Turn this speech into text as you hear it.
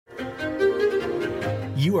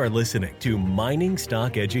You are listening to Mining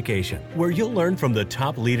Stock Education, where you'll learn from the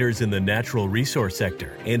top leaders in the natural resource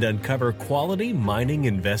sector and uncover quality mining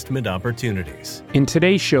investment opportunities. In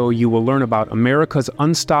today's show, you will learn about America's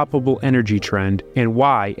unstoppable energy trend and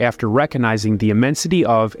why, after recognizing the immensity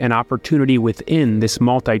of and opportunity within this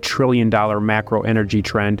multi-trillion-dollar macro energy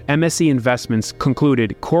trend, MSC Investments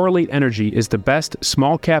concluded Correlate Energy is the best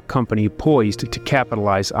small-cap company poised to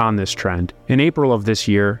capitalize on this trend. In April of this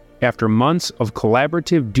year, after months of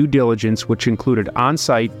collaborative due diligence, which included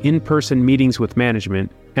on-site, in-person meetings with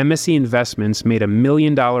management, MSC Investments made $1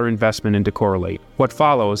 million investment into Correlate. What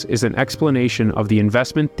follows is an explanation of the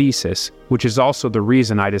investment thesis, which is also the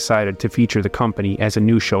reason I decided to feature the company as a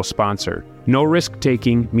new show sponsor. No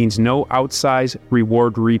risk-taking means no outsized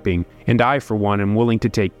reward reaping, and I, for one, am willing to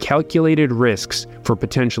take calculated risks for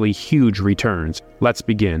potentially huge returns. Let's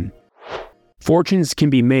begin. Fortunes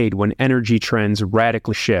can be made when energy trends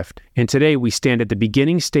radically shift, and today we stand at the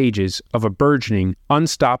beginning stages of a burgeoning,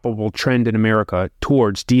 unstoppable trend in America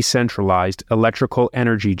towards decentralized electrical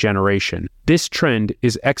energy generation. This trend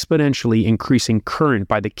is exponentially increasing current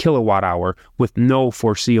by the kilowatt hour with no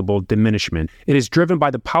foreseeable diminishment. It is driven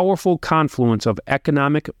by the powerful confluence of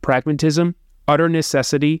economic pragmatism, utter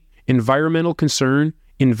necessity, environmental concern,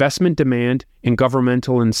 investment demand, and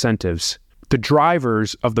governmental incentives. The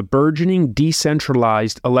drivers of the burgeoning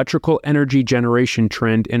decentralized electrical energy generation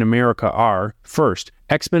trend in America are, first,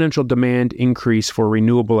 exponential demand increase for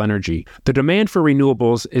renewable energy. The demand for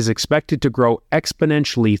renewables is expected to grow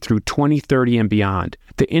exponentially through 2030 and beyond.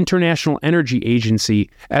 The International Energy Agency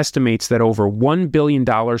estimates that over $1 billion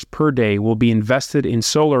per day will be invested in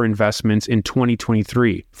solar investments in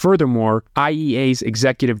 2023. Furthermore, IEA's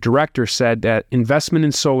executive director said that investment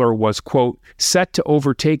in solar was, quote, set to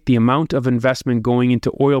overtake the amount of investment going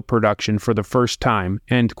into oil production for the first time,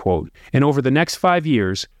 end quote. And over the next 5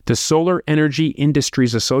 years, the Solar Energy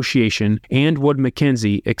Industries Association and Wood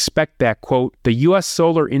Mackenzie expect that, quote, the U.S.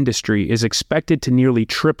 solar industry is expected to nearly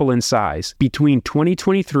triple in size. Between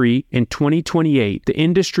 2023 and 2028, the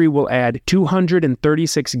industry will add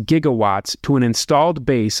 236 gigawatts to an installed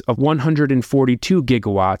base of 142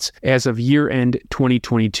 gigawatts as of year-end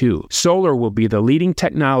 2022. Solar will be the leading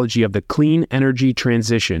technology of the clean energy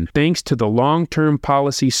transition, thanks to the long-term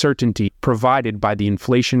policy certainty provided by the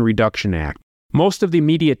Inflation Reduction Act. Most of the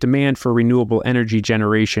immediate demand for renewable energy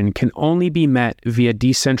generation can only be met via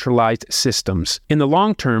decentralized systems. In the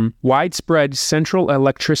long term, widespread central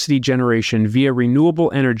electricity generation via renewable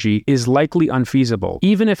energy is likely unfeasible.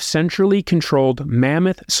 Even if centrally controlled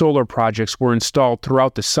mammoth solar projects were installed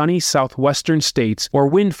throughout the sunny southwestern states or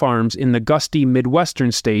wind farms in the gusty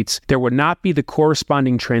midwestern states, there would not be the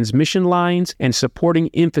corresponding transmission lines and supporting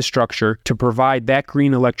infrastructure to provide that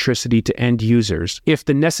green electricity to end users. If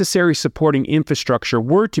the necessary supporting infrastructure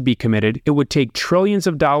were to be committed, it would take trillions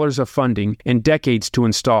of dollars of funding and decades to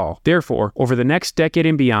install. Therefore, over the next decade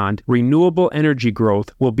and beyond, renewable energy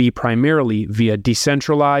growth will be primarily via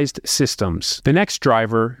decentralized systems. The next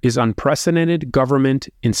driver is unprecedented government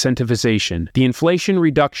incentivization. The Inflation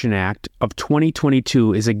Reduction Act of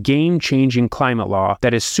 2022 is a game-changing climate law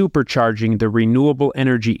that is supercharging the renewable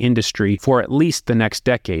energy industry for at least the next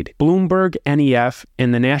decade. Bloomberg, NEF,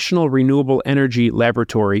 and the National Renewable Energy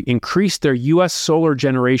Laboratory increased their U.S. solar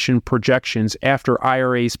generation projections after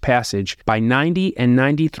IRA's passage by 90 and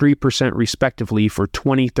 93% respectively for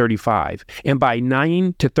 2035, and by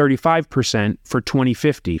 9 to 35% for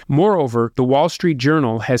 2050. Moreover, the Wall Street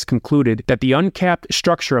Journal has concluded that the uncapped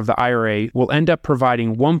structure of the IRA will end up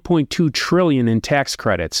providing $1.2 trillion in tax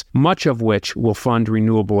credits, much of which will fund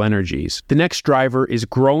renewable energies. The next driver is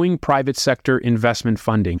growing private sector investment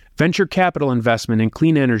funding. Venture capital investment in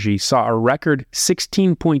clean energy saw a record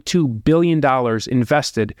 $16.2 billion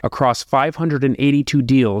invested across 582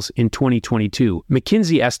 deals in 2022.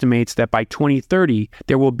 McKinsey estimates that by 2030,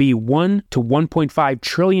 there will be $1 to $1.5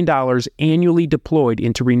 trillion annually deployed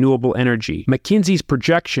into renewable energy. McKinsey's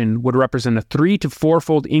projection would represent a 3 to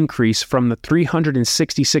 4-fold increase from the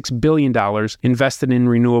 $366 billion invested in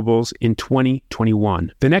renewables in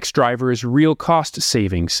 2021. The next driver is real cost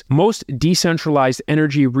savings. Most decentralized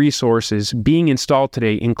energy resources being installed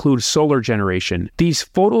today include solar generation. These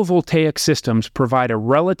photovoltaic systems provide a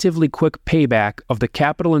relatively quick payback of the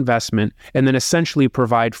capital investment and then essentially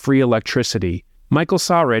provide free electricity. Michael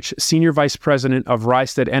Saurich, Senior Vice President of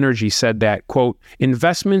Rystad Energy, said that, quote,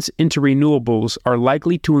 investments into renewables are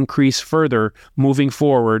likely to increase further moving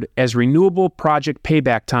forward as renewable project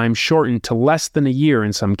payback times shorten to less than a year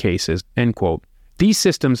in some cases, end quote. These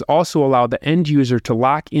systems also allow the end user to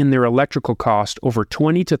lock in their electrical cost over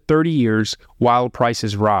 20 to 30 years while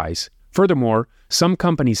prices rise. Furthermore, Some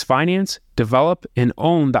companies finance, develop, and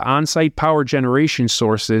own the on-site power generation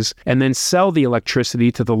sources and then sell the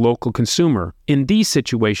electricity to the local consumer. In these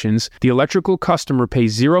situations, the electrical customer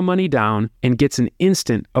pays zero money down and gets an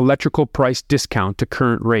instant electrical price discount to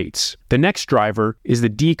current rates. The next driver is the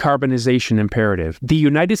decarbonization imperative. The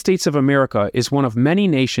United States of America is one of many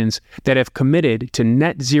nations that have committed to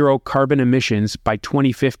net zero carbon emissions by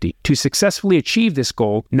 2050. To successfully achieve this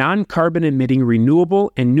goal, non-carbon emitting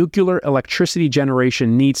renewable and nuclear electricity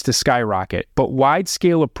generation needs to skyrocket, but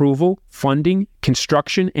wide-scale approval, funding,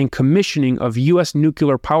 construction, and commissioning of U.S.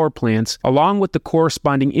 nuclear power plants, along with the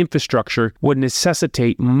corresponding infrastructure, would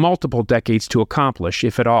necessitate multiple decades to accomplish,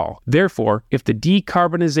 if at all. Therefore, if the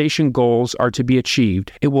decarbonization goals are to be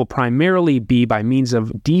achieved, it will primarily be by means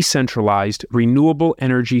of decentralized, renewable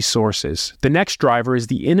energy sources. The next driver is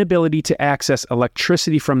the inability to access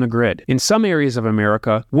electricity from the grid. In some areas of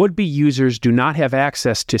America, would-be users do not have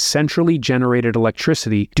access to centrally generated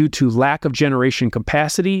electricity due to lack of generation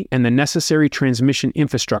capacity and the necessary transmission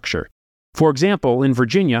infrastructure. For example, in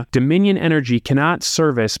Virginia, Dominion Energy cannot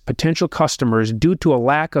service potential customers due to a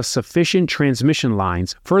lack of sufficient transmission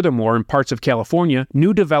lines. Furthermore, in parts of California,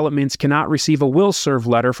 new developments cannot receive a will serve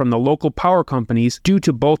letter from the local power companies due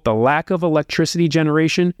to both the lack of electricity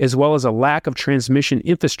generation as well as a lack of transmission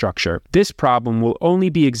infrastructure. This problem will only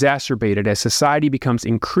be exacerbated as society becomes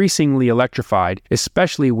increasingly electrified,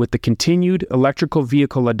 especially with the continued electrical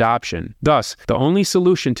vehicle adoption. Thus, the only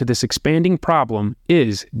solution to this expanding problem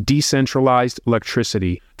is decentralized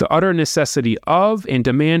electricity. The utter necessity of and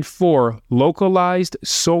demand for localized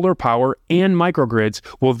solar power and microgrids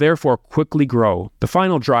will therefore quickly grow. The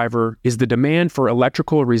final driver is the demand for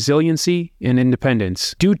electrical resiliency and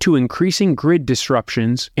independence. Due to increasing grid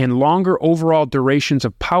disruptions and longer overall durations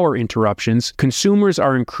of power interruptions, consumers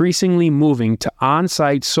are increasingly moving to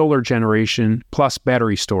on-site solar generation plus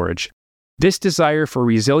battery storage. This desire for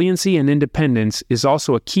resiliency and independence is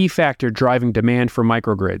also a key factor driving demand for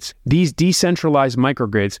microgrids. These decentralized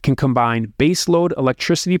microgrids can combine baseload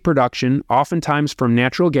electricity production, oftentimes from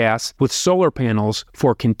natural gas, with solar panels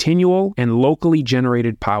for continual and locally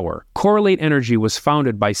generated power. Correlate Energy was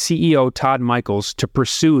founded by CEO Todd Michaels to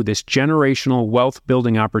pursue this generational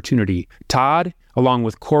wealth-building opportunity. Todd, along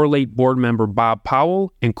with Correlate board member Bob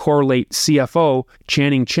Powell and Correlate CFO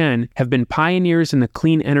Channing Chen, have been pioneers in the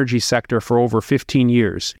clean energy sector for over 15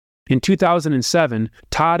 years. In 2007,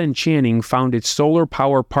 Todd and Channing founded Solar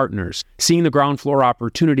Power Partners. Seeing the ground floor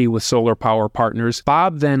opportunity with Solar Power Partners,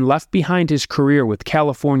 Bob then left behind his career with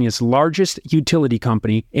California's largest utility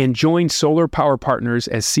company and joined Solar Power Partners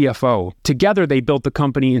as CFO. Together, they built the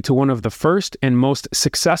company into one of the first and most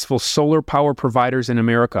successful solar power providers in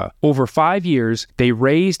America. Over 5 years, they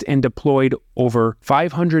raised and deployed over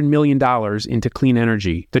 $500 million into clean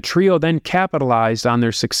energy. The trio then capitalized on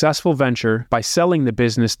their successful venture by selling the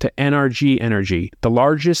business to NRG Energy, the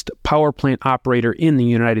largest power plant operator in the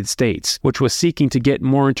United States, which was seeking to get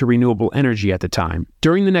more into renewable energy at the time.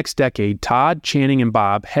 During the next decade, Todd, Channing, and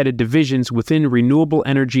Bob headed divisions within renewable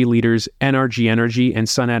energy leaders NRG Energy and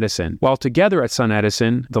SunEdison. While together at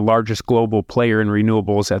SunEdison, the largest global player in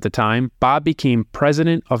renewables at the time, Bob became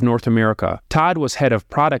president of North America. Todd was head of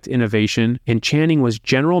product innovation, and Channing was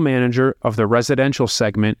general manager of the residential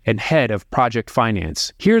segment and head of project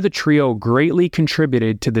finance. Here, the trio greatly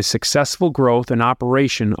contributed to the successful growth and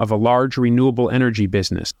operation of a large renewable energy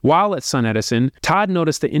business. While at SunEdison, Todd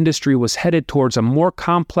noticed the industry was headed towards a more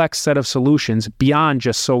complex set of solutions beyond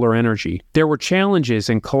just solar energy. There were challenges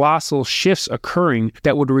and colossal shifts occurring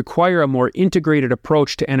that would require a more integrated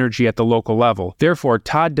approach to energy at the local level. Therefore,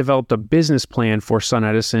 Todd developed a business plan for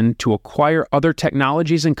SunEdison to acquire other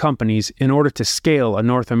technologies and companies in order to scale a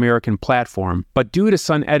North American platform. But due to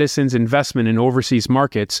SunEdison's investment in overseas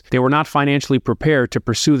markets, they were not financially prepared to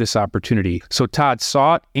pursue this opportunity. So Todd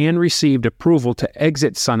sought and received approval to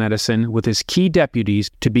exit SunEdison with his key deputies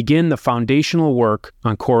to begin the foundational work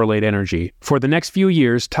on Correlate Energy. For the next few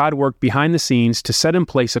years, Todd worked behind the scenes to set in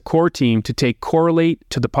place a core team to take Correlate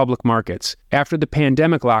to the public markets. After the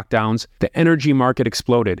pandemic lockdowns, the energy market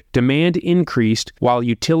exploded. Demand increased while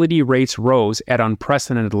utility rates rose at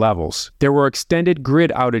unprecedented levels. There were extended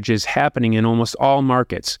grid outages happening in almost all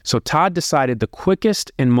markets. So Todd decided the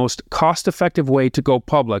quickest and most cost-effective way to go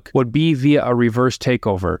public public would be via a reverse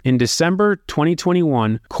takeover. In December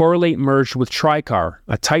 2021, Correlate merged with Tricar,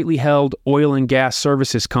 a tightly held oil and gas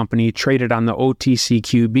services company traded on the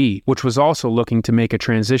OTCQB, which was also looking to make a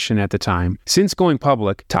transition at the time. Since going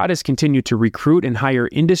public, Todd has continued to recruit and hire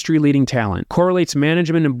industry-leading talent. Correlate's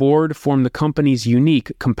management and board form the company's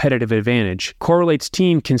unique competitive advantage. Correlate's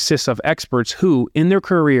team consists of experts who, in their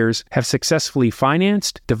careers, have successfully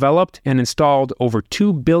financed, developed, and installed over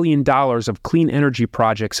 $2 billion of clean energy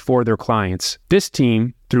projects for their clients. This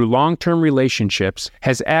team, through long-term relationships,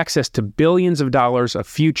 has access to billions of dollars of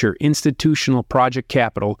future institutional project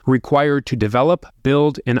capital required to develop,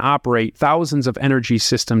 build, and operate thousands of energy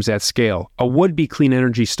systems at scale. A would-be clean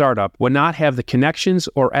energy startup would not have the connections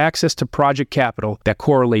or access to project capital that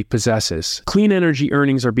Correlate possesses. Clean energy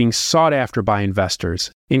earnings are being sought after by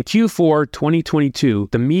investors. In Q4 2022,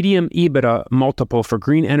 the median EBITDA multiple for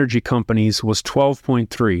green energy companies was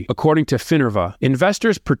 12.3. According to Finerva,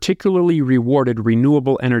 investors particularly rewarded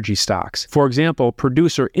renewable energy stocks. For example,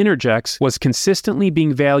 producer Intergex was consistently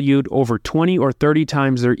being valued over 20 or 30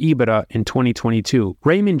 times their EBITDA in 2022.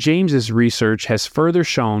 Raymond James's research has further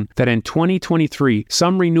shown that in 2023,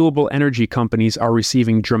 some renewable energy companies are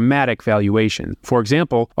receiving dramatic valuation. For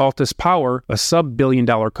example, Altus Power, a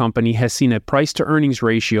sub-billion-dollar company, has seen a price-to-earnings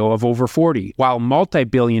ratio of over 40, while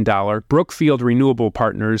multi-billion-dollar Brookfield Renewable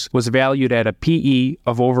Partners was valued at a PE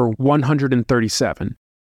of over 137.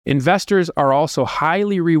 Investors are also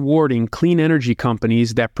highly rewarding clean energy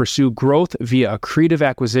companies that pursue growth via accretive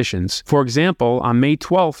acquisitions. For example, on May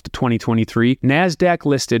 12, 2023,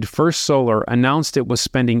 NASDAQ-listed First Solar announced it was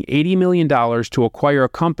spending $80 million to acquire a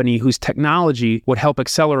company whose technology would help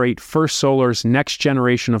accelerate First Solar's next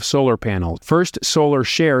generation of solar panels. First Solar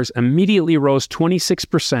shares immediately rose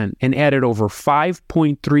 26% and added over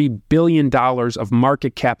 $5.3 billion of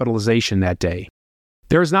market capitalization that day.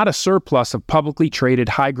 There is not a surplus of publicly traded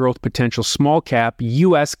high-growth potential small-cap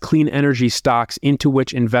U.S. clean energy stocks into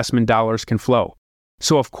which investment dollars can flow.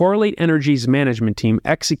 So if Correlate Energy's management team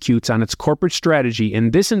executes on its corporate strategy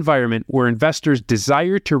in this environment where investors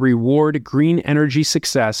desire to reward green energy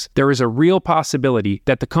success, there is a real possibility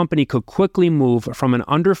that the company could quickly move from an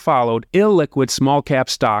underfollowed, illiquid small-cap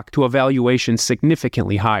stock to a valuation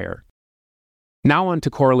significantly higher. Now on to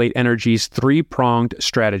Correlate Energy's three-pronged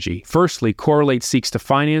strategy. Firstly, Correlate seeks to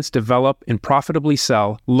finance, develop, and profitably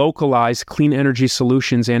sell localized clean energy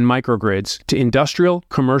solutions and microgrids to industrial,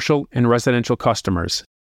 commercial, and residential customers.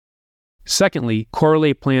 Secondly,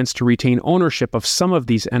 Correlate plans to retain ownership of some of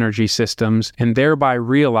these energy systems and thereby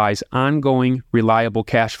realize ongoing, reliable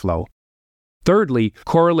cash flow. Thirdly,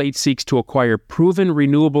 Correlate seeks to acquire proven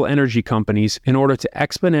renewable energy companies in order to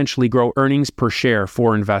exponentially grow earnings per share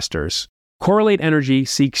for investors. Correlate Energy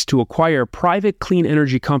seeks to acquire private clean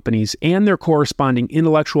energy companies and their corresponding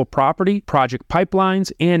intellectual property, project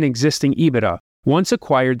pipelines, and existing EBITDA. Once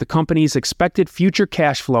acquired, the company's expected future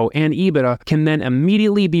cash flow and EBITDA can then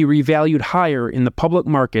immediately be revalued higher in the public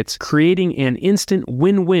markets, creating an instant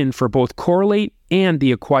win-win for both Correlate and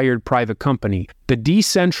the acquired private company. The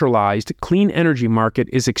decentralized clean energy market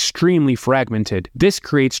is extremely fragmented. This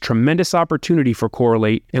creates tremendous opportunity for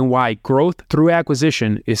Correlate and why growth through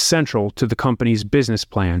acquisition is central to the company's business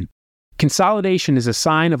plan. Consolidation is a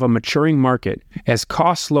sign of a maturing market as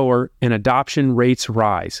costs lower and adoption rates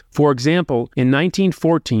rise. For example, in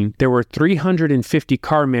 1914, there were 350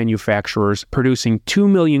 car manufacturers producing 2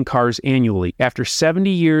 million cars annually. After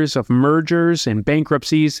 70 years of mergers and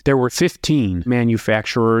bankruptcies, there were 15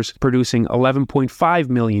 manufacturers producing 11.5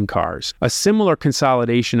 million cars. A similar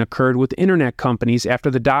consolidation occurred with internet companies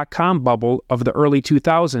after the dot-com bubble of the early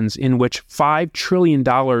 2000s, in which $5 trillion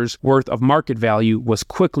worth of market value was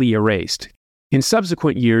quickly erased. In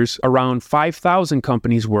subsequent years, around 5,000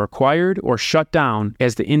 companies were acquired or shut down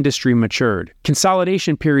as the industry matured.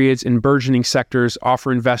 Consolidation periods in burgeoning sectors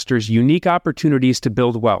offer investors unique opportunities to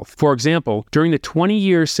build wealth. For example, during the 20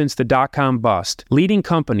 years since the dot-com bust, leading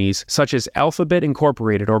companies such as Alphabet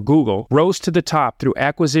Incorporated or Google rose to the top through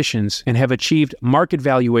acquisitions and have achieved market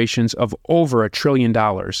valuations of over $1 trillion.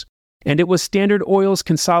 And it was Standard Oil's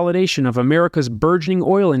consolidation of America's burgeoning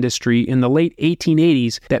oil industry in the late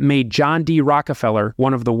 1880s that made John D. Rockefeller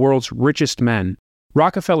one of the world's richest men.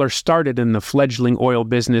 Rockefeller started in the fledgling oil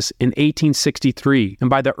business in 1863, and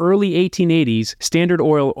by the early 1880s, Standard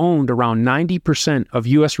Oil owned around 90% of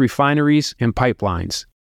U.S. refineries and pipelines.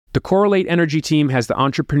 The Correlate Energy team has the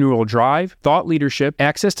entrepreneurial drive, thought leadership,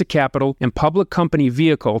 access to capital, and public company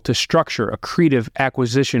vehicle to structure accretive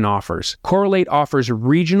acquisition offers. Correlate offers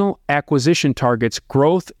regional acquisition targets,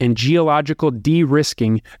 growth, and geological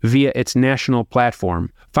de-risking via its national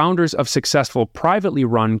platform. Founders of successful privately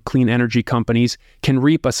run clean energy companies can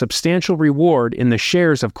reap a substantial reward in the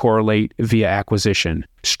shares of Correlate via acquisition.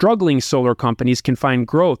 Struggling solar companies can find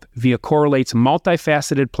growth via Correlate's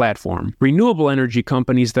multifaceted platform. Renewable energy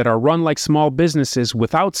companies that are run like small businesses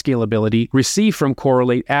without scalability receive from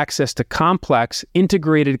Correlate access to complex,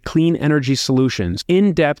 integrated clean energy solutions,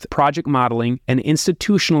 in-depth project modeling, and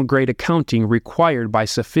institutional-grade accounting required by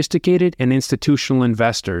sophisticated and institutional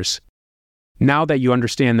investors. Now that you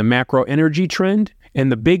understand the macro energy trend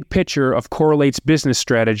and the big picture of Correlate's business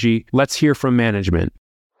strategy, let's hear from management.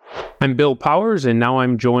 I'm Bill Powers, and now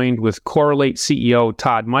I'm joined with Correlate CEO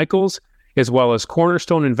Todd Michels, as well as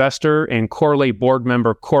Cornerstone investor and Correlate board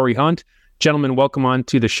member Corey Hunt. Gentlemen, welcome on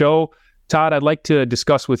to the show. Todd, I'd like to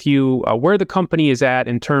discuss with you where the company is at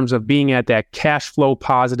in terms of being at that cash flow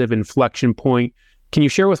positive inflection point. Can you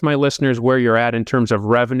share with my listeners where you're at in terms of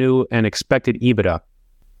revenue and expected EBITDA?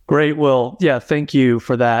 Great. Well, yeah, thank you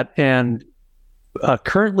for that. And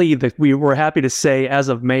currently, we were happy to say as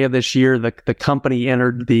of May of this year, the company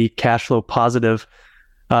entered the cash flow positive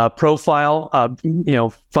profile,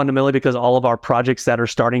 fundamentally because all of our projects that are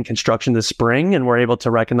starting construction this spring, and we're able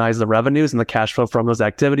to recognize the revenues and the cash flow from those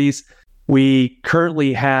activities. We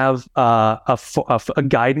currently have a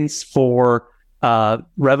guidance for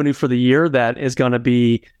revenue for the year that is going to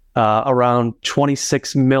be around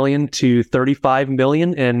 $26 million to $35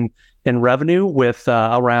 million in revenue, with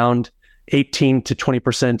around 18 to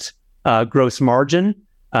 20% gross margin,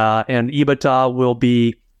 and EBITDA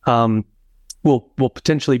will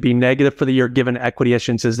potentially be negative for the year given equity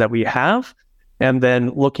issuances that we have. And then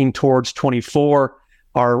looking towards 24,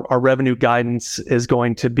 our revenue guidance is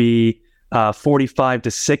going to be 45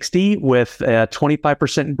 to 60 with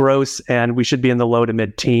 25% gross, and we should be in the low to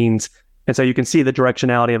mid teens. And so you can see the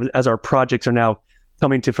directionality of, as our projects are now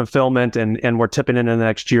coming to fulfillment and we're tipping into the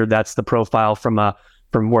next year. That's the profile from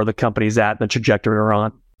where the company's at and the trajectory we're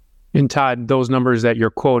on. And Todd, those numbers that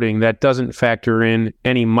you're quoting, that doesn't factor in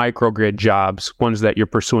any microgrid jobs, ones that you're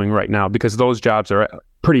pursuing right now, because those jobs are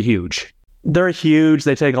pretty huge. They're huge.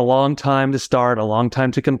 They take a long time to start, a long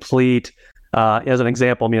time to complete. As an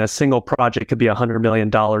example, a single project could be $100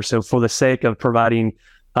 million. So for the sake of providing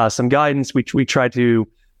some guidance, we try to,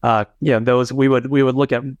 those we would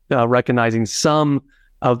look at recognizing some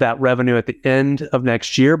of that revenue at the end of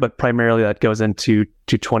next year, but primarily that goes into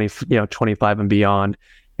 25 and beyond.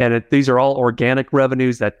 And these are all organic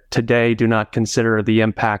revenues that today do not consider the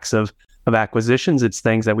impacts of acquisitions. It's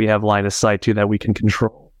things that we have line of sight to that we can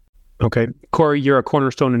control. Okay. Corey, you're a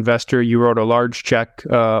Cornerstone investor. You wrote a large check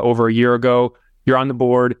over a year ago. You're on the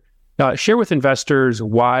board. Share with investors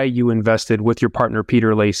why you invested with your partner,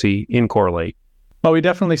 Peter Lacey, in Correlate. Well, we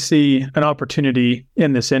definitely see an opportunity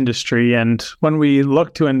in this industry. And when we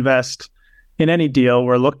look to invest in any deal,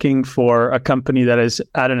 we're looking for a company that is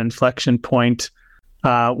at an inflection point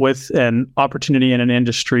with an opportunity in an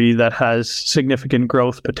industry that has significant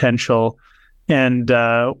growth potential. And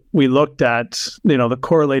we looked at, the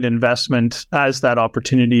Correlate investment as that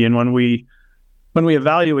opportunity. And when we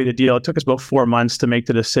evaluated the deal, it took us about 4 months to make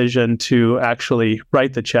the decision to actually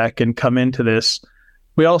write the check and come into this.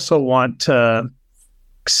 We also want to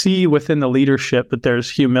see within the leadership that there's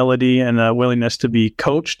humility and a willingness to be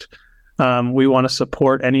coached. We want to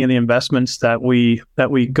support any of the investments that we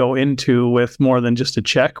go into with more than just a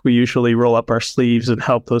check. We usually roll up our sleeves and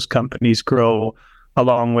help those companies grow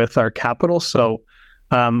along with our capital. So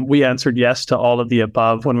we answered yes to all of the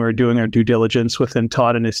above when we were doing our due diligence within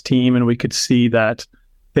Todd and his team, and we could see that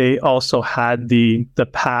they also had the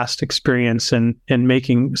past experience in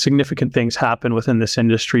making significant things happen within this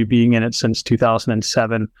industry, being in it since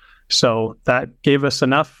 2007. So that gave us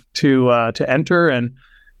enough to enter. And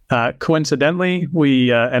coincidentally,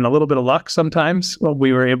 we and a little bit of luck sometimes,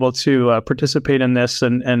 we were able to participate in this.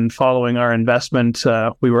 And following our investment,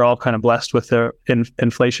 we were all kind of blessed with the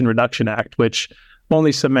Inflation Reduction Act, which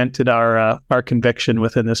only cemented our conviction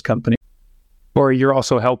within this company. Or you're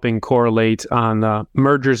also helping Correlate on the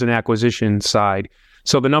mergers and acquisitions side.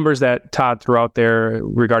 So the numbers that Todd threw out there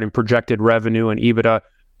regarding projected revenue and EBITDA,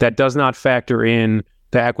 that does not factor in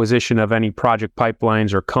the acquisition of any project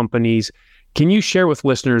pipelines or companies. Can you share with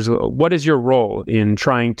listeners what is your role in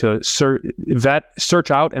trying to search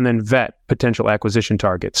out and then vet potential acquisition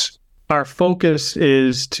targets? Our focus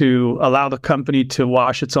is to allow the company to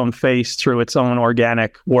wash its own face through its own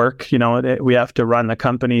organic work. We have to run the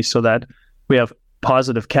company so that we have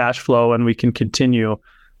positive cash flow and we can continue.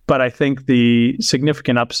 But I think the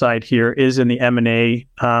significant upside here is in the M&A,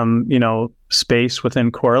 space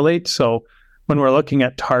within Correlate. So when we're looking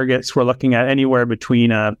at targets, we're looking at anywhere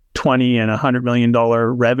between a $20 and $100 million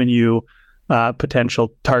revenue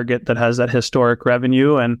potential target that has that historic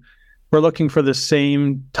revenue. And we're looking for the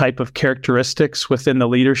same type of characteristics within the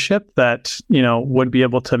leadership that, would be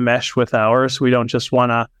able to mesh with ours. We don't just want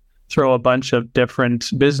to throw a bunch of different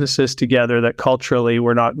businesses together that culturally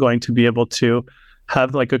we're not going to be able to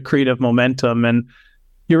have like a creative momentum. And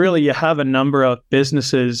you have a number of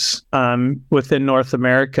businesses within North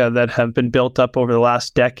America that have been built up over the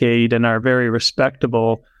last decade and are very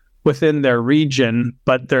respectable within their region,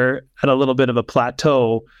 but they're at a little bit of a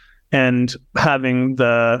plateau. And having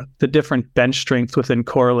the different bench strength within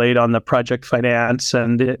Correlate on the project finance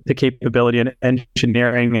and the capability in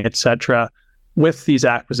engineering, et cetera, with these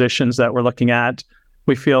acquisitions that we're looking at,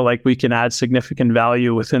 we feel like we can add significant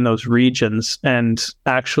value within those regions and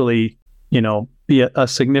actually, be a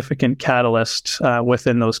significant catalyst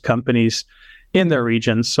within those companies in their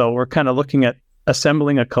regions. So we're kind of looking at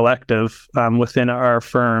assembling a collective within our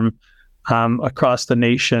firm across the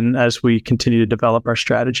nation as we continue to develop our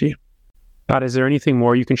strategy. Todd, is there anything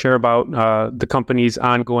more you can share about the company's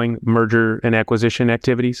ongoing merger and acquisition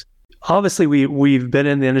activities? Obviously, we've been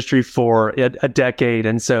in the industry for a decade,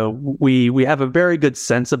 and so we have a very good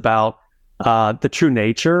sense about the true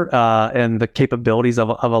nature and the capabilities of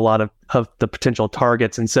a lot of the potential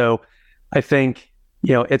targets. And so I think,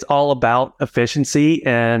 it's all about efficiency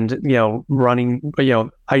and, running,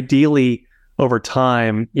 ideally over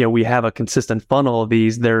time, we have a consistent funnel of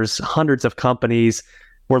these. There's hundreds of companies.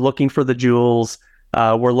 We're looking for the jewels.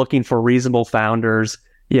 We're looking for reasonable founders.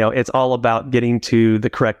 It's all about getting to the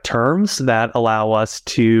correct terms that allow us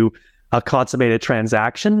to consummate a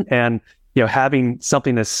transaction, and having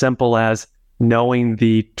something as simple as knowing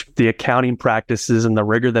the accounting practices and the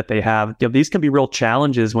rigor that they have. These can be real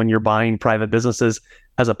challenges when you're buying private businesses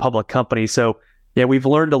as a public company. So we've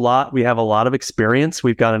learned a lot. We have a lot of experience.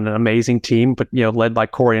 We've got an amazing team, but led by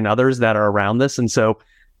Corey and others that are around this. And so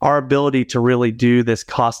our ability to really do this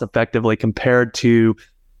cost effectively compared to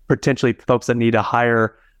potentially folks that need to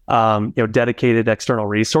hire dedicated external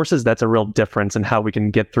resources, that's a real difference in how we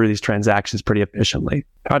can get through these transactions pretty efficiently.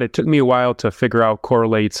 Todd, it took me a while to figure out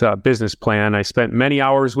Correlate's business plan. I spent many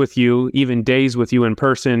hours with you, even days with you in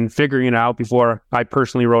person, figuring it out before I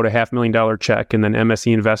personally wrote a $500,000 check, and then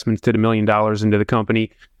MSC Investments did $1 million into the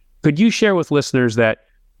company. Could you share with listeners that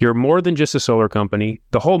you're more than just a solar company,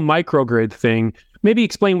 the whole microgrid thing? Maybe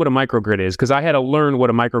explain what a microgrid is, because I had to learn what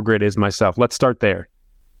a microgrid is myself. Let's start there.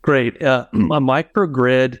 Great. A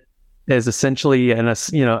microgrid is essentially an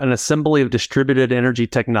assembly of distributed energy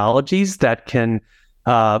technologies that can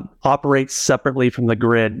operate separately from the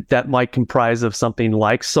grid. That might comprise of something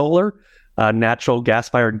like solar, natural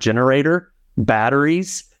gas-fired generator,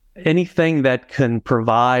 batteries, anything that can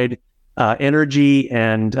provide energy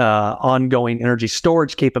and ongoing energy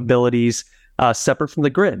storage capabilities separate from the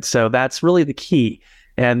grid. So that's really the key.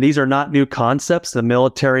 And these are not new concepts. The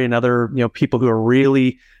military and other people who are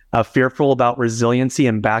really fearful about resiliency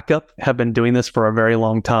and backup have been doing this for a very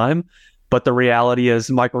long time. But the reality is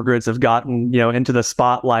microgrids have gotten into the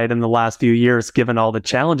spotlight in the last few years, given all the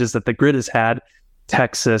challenges that the grid has had.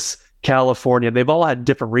 Texas, California, they've all had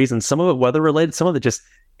different reasons. Some of it weather related, some of it just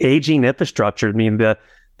aging infrastructure. I mean, the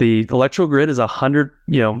electrical grid is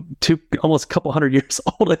almost a couple hundred years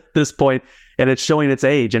old at this point, and it's showing its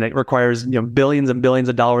age, and it requires billions and billions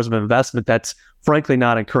of dollars of investment that's frankly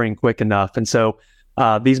not occurring quick enough. And so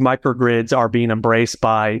these microgrids are being embraced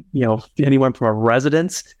by anyone from a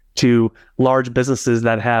residence to large businesses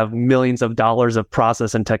that have millions of dollars of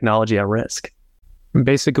process and technology at risk.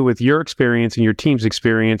 Basically, with your experience and your team's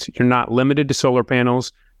experience, you're not limited to solar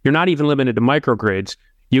panels. You're not even limited to microgrids.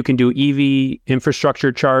 You can do EV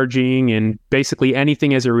infrastructure charging and basically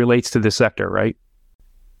anything as it relates to the sector, right?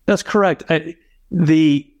 That's correct.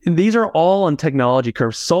 These are all on technology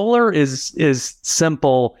curves. Solar is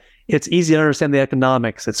simple. It's easy to understand the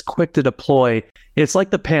economics. It's quick to deploy. It's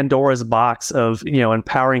like the Pandora's box of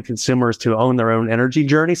empowering consumers to own their own energy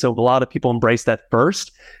journey. So a lot of people embrace that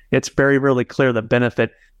first. It's very, really clear the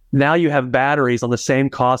benefit. Now you have batteries on the same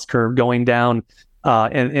cost curve going down,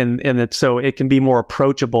 so it can be more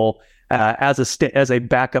approachable as a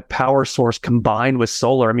backup power source combined with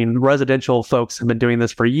solar. I mean, residential folks have been doing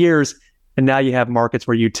this for years, and now you have markets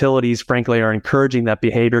where utilities, frankly, are encouraging that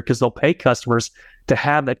behavior because they'll pay customers to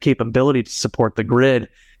have that capability to support the grid.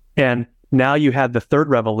 And now you have the third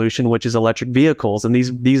revolution, which is electric vehicles, and these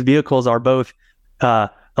vehicles are both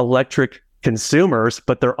electric consumers,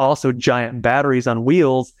 but they're also giant batteries on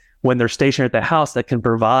wheels when they're stationed at the house that can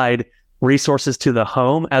provide resources to the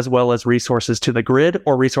home as well as resources to the grid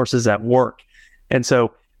or resources at work. And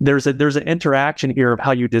so there's an interaction here of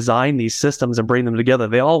how you design these systems and bring them together.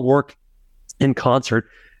 They all work in concert.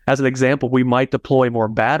 As an example, we might deploy more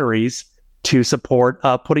batteries to support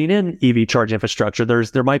putting in EV charge infrastructure.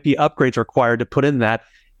 There might be upgrades required to put in that.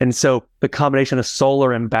 And so the combination of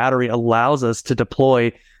solar and battery allows us to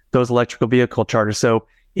deploy those electrical vehicle chargers. So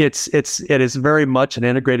it is very much an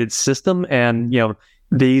integrated system. And,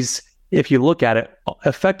 if you look at it,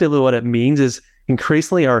 effectively what it means is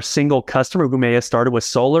increasingly our single customer who may have started with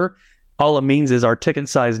solar, all it means is our ticket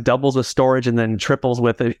size doubles with storage and then triples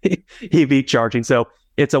with EV charging. So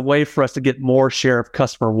it's a way for us to get more share of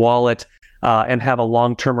customer wallet and have a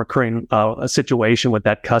long-term recurring situation with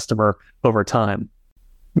that customer over time.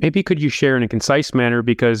 Maybe could you share in a concise manner,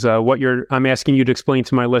 because I'm asking you to explain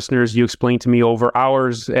to my listeners, you explained to me over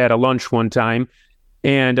hours at a lunch one time.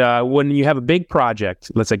 And when you have a big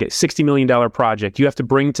project, let's say a $60 million project, you have to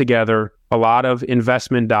bring together a lot of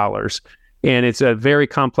investment dollars. And it's a very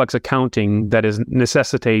complex accounting that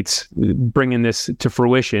necessitates bringing this to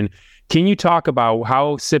fruition. Can you talk about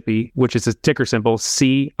how CIPI, which is a ticker symbol,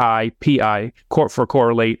 CIPI, for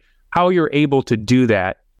correlate, how you're able to do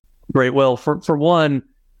that? Great. Well, for one,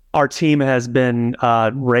 our team has been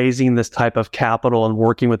raising this type of capital and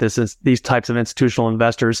working with these types of institutional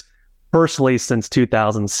investors personally since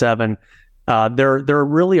 2007. There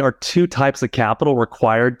really are two types of capital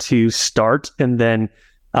required to start and then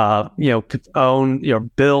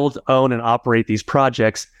build, own, and operate these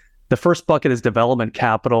projects. The first bucket is development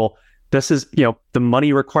capital. This is the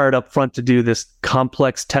money required up front to do this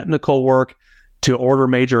complex technical work, to order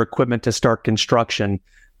major equipment to start construction.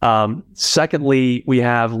 Secondly, we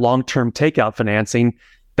have long-term takeout financing.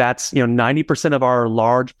 That's 90% of our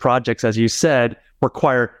large projects, as you said,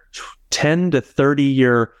 require 10 to 30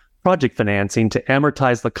 year project financing to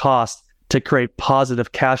amortize the cost to create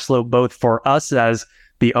positive cash flow, both for us as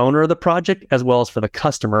the owner of the project as well as for the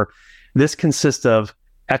customer. This consists of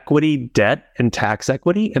equity, debt, and tax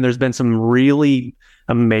equity. And there's been some really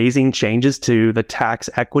amazing changes to the tax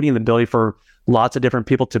equity and the ability for lots of different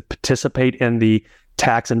people to participate in the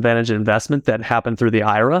tax advantage investment that happened through the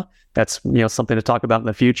IRA. That's something to talk about in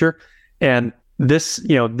the future. And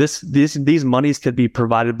these monies could be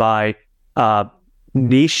provided by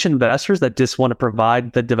niche investors that just want to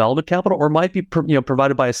provide the development capital, or might be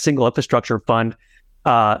provided by a single infrastructure fund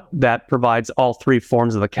that provides all three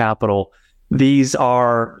forms of the capital. These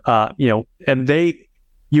are and they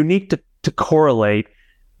unique to correlate.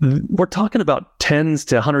 We're talking about tens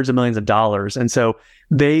to hundreds of millions of dollars. And so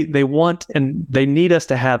they want and they need us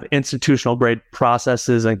to have institutional grade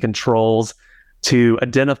processes and controls to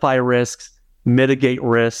identify risks, mitigate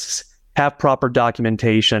risks, have proper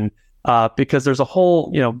documentation, because there's a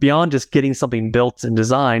whole, beyond just getting something built and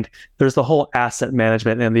designed, there's the whole asset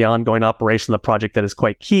management and the ongoing operation of the project that is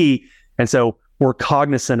quite key. And so we're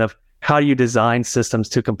cognizant of how do you design systems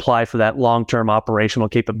to comply for that long-term operational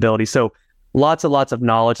capability. So lots of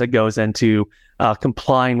knowledge that goes into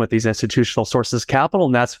complying with these institutional sources of capital.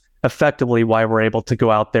 And that's effectively why we're able to go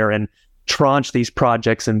out there and tranche these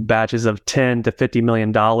projects in batches of $10 to $50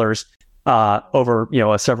 million over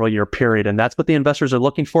a several year period. And that's what the investors are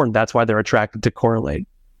looking for. And that's why they're attracted to Correlate.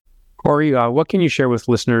 Corey, what can you share with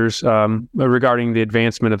listeners regarding the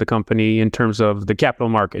advancement of the company in terms of the capital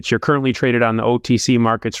markets? You're currently traded on the OTC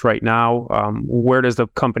markets right now. Where does the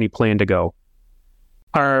company plan to go?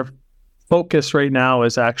 Our focus right now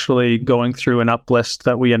is actually going through an uplist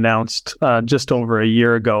that we announced just over a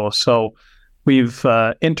year ago. So we've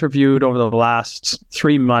interviewed over the last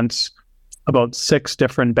 3 months about 6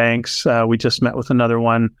 different banks. We just met with another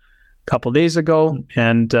one a couple of days ago,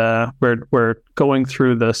 and we're going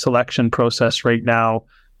through the selection process right now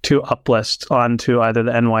to uplist onto either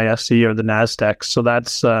the NYSE or the NASDAQ. So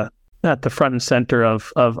that's at the front and center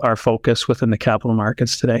of our focus within the capital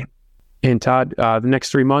markets today. And Todd, the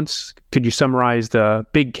next 3 months, could you summarize the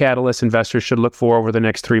big catalysts investors should look for over the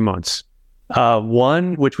next 3 months?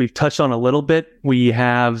 One, which we've touched on a little bit, we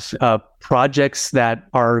have projects that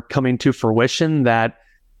are coming to fruition that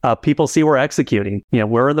people see we're executing.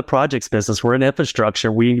 We're in the projects business. We're in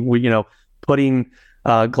infrastructure. We putting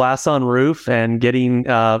glass on roof and getting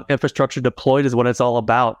infrastructure deployed is what it's all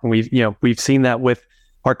about. And we've seen that with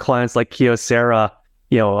our clients like Kyocera,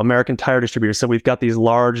 American Tire Distributors. So we've got these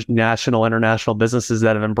large national, international businesses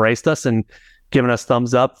that have embraced us and given us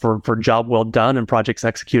thumbs up for job well done and projects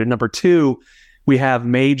executed. Number 2, we have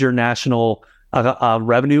major national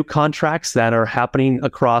revenue contracts that are happening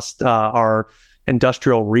across our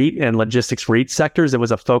industrial REIT and logistics REIT sectors. It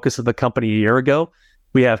was a focus of the company a year ago.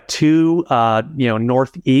 We have 2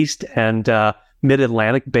 Northeast and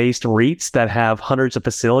mid-Atlantic based REITs that have hundreds of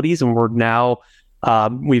facilities, and we're now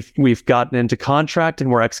we've gotten into contract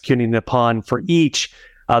and we're executing upon for each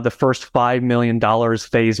the first $5 million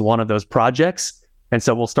phase one of those projects. And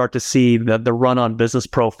so we'll start to see the run on business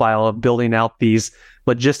profile of building out these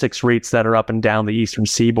logistics REITs that are up and down the Eastern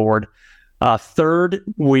Seaboard. Third,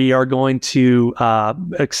 we are going to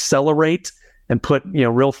accelerate and put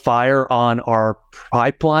real fire on our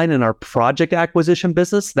pipeline and our project acquisition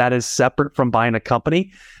business. That is separate from buying a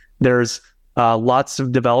company. There's lots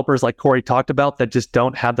of developers, like Corey talked about, that just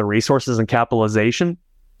don't have the resources and capitalization.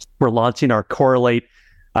 We're launching our Correlate.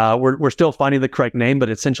 We're still finding the correct name, but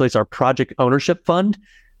essentially it's our project ownership fund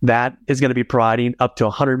that is going to be providing up to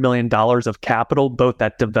 $100 million of capital, both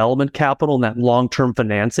that development capital and that long-term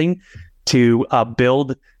financing to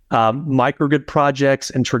build microgrid projects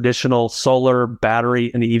and traditional solar,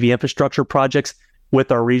 battery, and EV infrastructure projects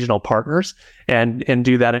with our regional partners and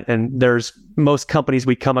do that. And there's most companies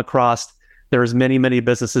we come across, there's many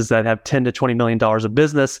businesses that have $10 to $20 million of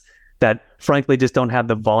business that frankly just don't have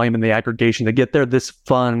the volume and the aggregation to get there. This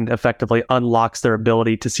fund effectively unlocks their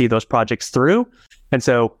ability to see those projects through. And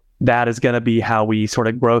so that is going to be how we sort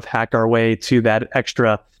of growth hack our way to that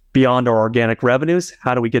extra beyond our organic revenues.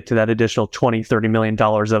 How do we get to that additional $20, $30 million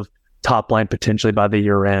of top line potentially by the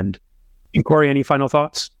year end? And Corey, any final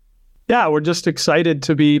thoughts? Yeah, we're just excited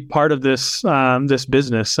to be part of this this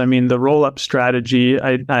business. I mean, the roll-up strategy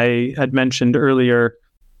I had mentioned earlier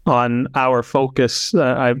on our focus,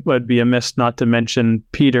 I would be amiss not to mention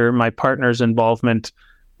Peter, my partner's involvement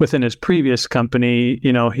within his previous company.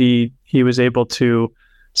 He was able to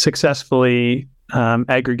successfully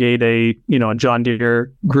aggregate a John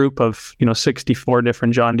Deere group of 64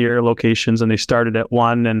 different John Deere locations, and they started at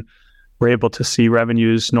one and were able to see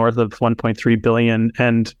revenues north of 1.3 billion.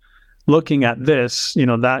 And looking at this,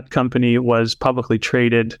 that company was publicly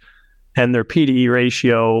traded, and their P/E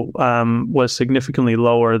ratio was significantly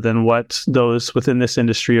lower than what those within this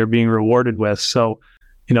industry are being rewarded with. So,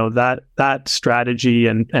 that strategy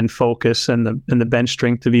and focus and the bench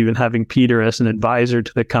strength of even having Peter as an advisor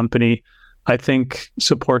to the company, I think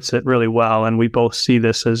supports it really well. And we both see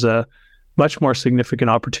this as a much more significant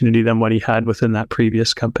opportunity than what he had within that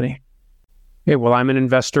previous company. Okay, well, I'm an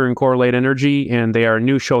investor in Correlate Energy, and they are a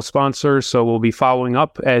new show sponsor, so we'll be following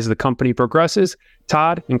up as the company progresses.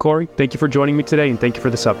 Todd and Corey, thank you for joining me today, and thank you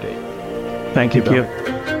for this update. Thank you, Bill.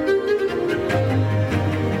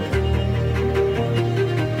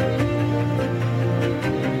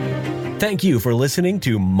 Thank you for listening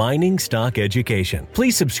to Mining Stock Education.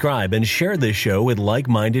 Please subscribe and share this show with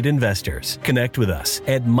like-minded investors. Connect with us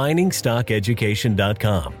at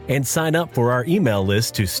miningstockeducation.com and sign up for our email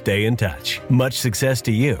list to stay in touch. Much success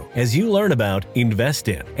to you as you learn about, invest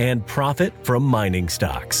in, and profit from mining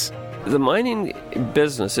stocks. The mining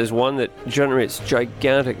business is one that generates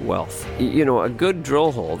gigantic wealth. A good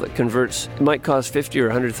drill hole that converts might cost $50,000 or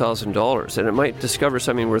 $100,000, and it might discover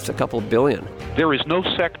something worth a couple billion. There is no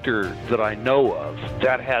sector that I know of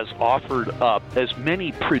that has offered up as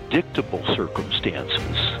many predictable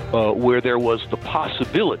circumstances where there was the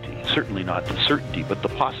possibility, certainly not the certainty, but the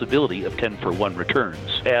possibility of 10-for-1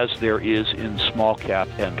 returns, as there is in small cap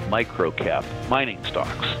and micro cap mining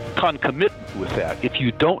stocks. Concomitant with that, if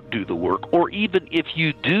you don't do the work, or even if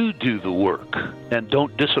you do the work and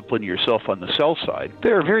don't discipline yourself on the sell side,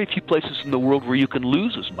 there are very few places in the world where you can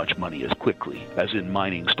lose as much money as quickly as in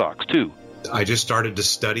mining stocks too. I just started to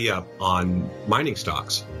study up on mining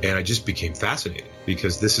stocks, and I just became fascinated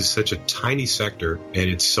because this is such a tiny sector and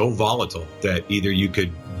it's so volatile that either you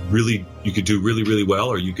could do really well,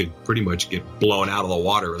 or you could pretty much get blown out of the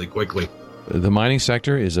water really quickly. The mining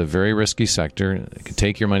sector is a very risky sector. It can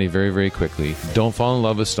take your money very, very quickly. Don't fall in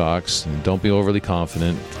love with stocks, and don't be overly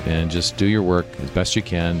confident, and just do your work as best you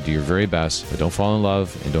can. Do your very best, but don't fall in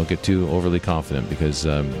love and don't get too overly confident, because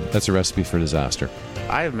that's a recipe for disaster.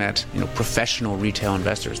 I have met, professional retail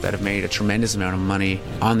investors that have made a tremendous amount of money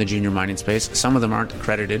on the junior mining space. Some of them aren't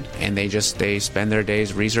accredited, and they spend their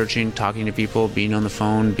days researching, talking to people, being on the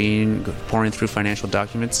phone, pouring through financial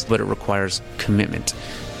documents, but it requires commitment.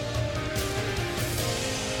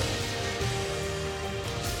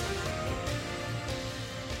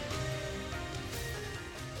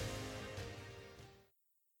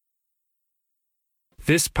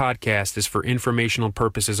 This podcast is for informational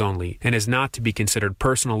purposes only and is not to be considered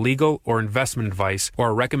personal legal or investment advice or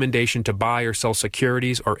a recommendation to buy or sell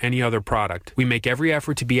securities or any other product. We make every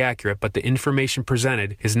effort to be accurate, but the information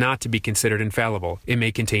presented is not to be considered infallible. It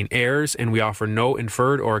may contain errors, and we offer no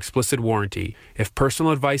inferred or explicit warranty. If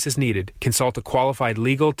personal advice is needed, consult a qualified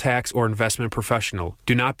legal, tax, or investment professional.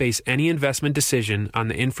 Do not base any investment decision on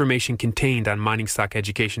the information contained on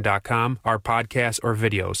miningstockeducation.com, our podcasts, or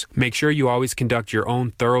videos. Make sure you always conduct your own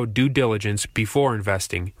thorough due diligence before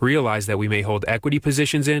investing. Realize that we may hold equity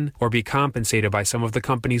positions in or be compensated by some of the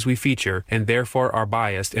companies we feature and therefore are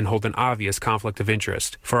biased and hold an obvious conflict of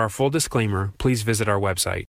interest. For our full disclaimer, please visit our website.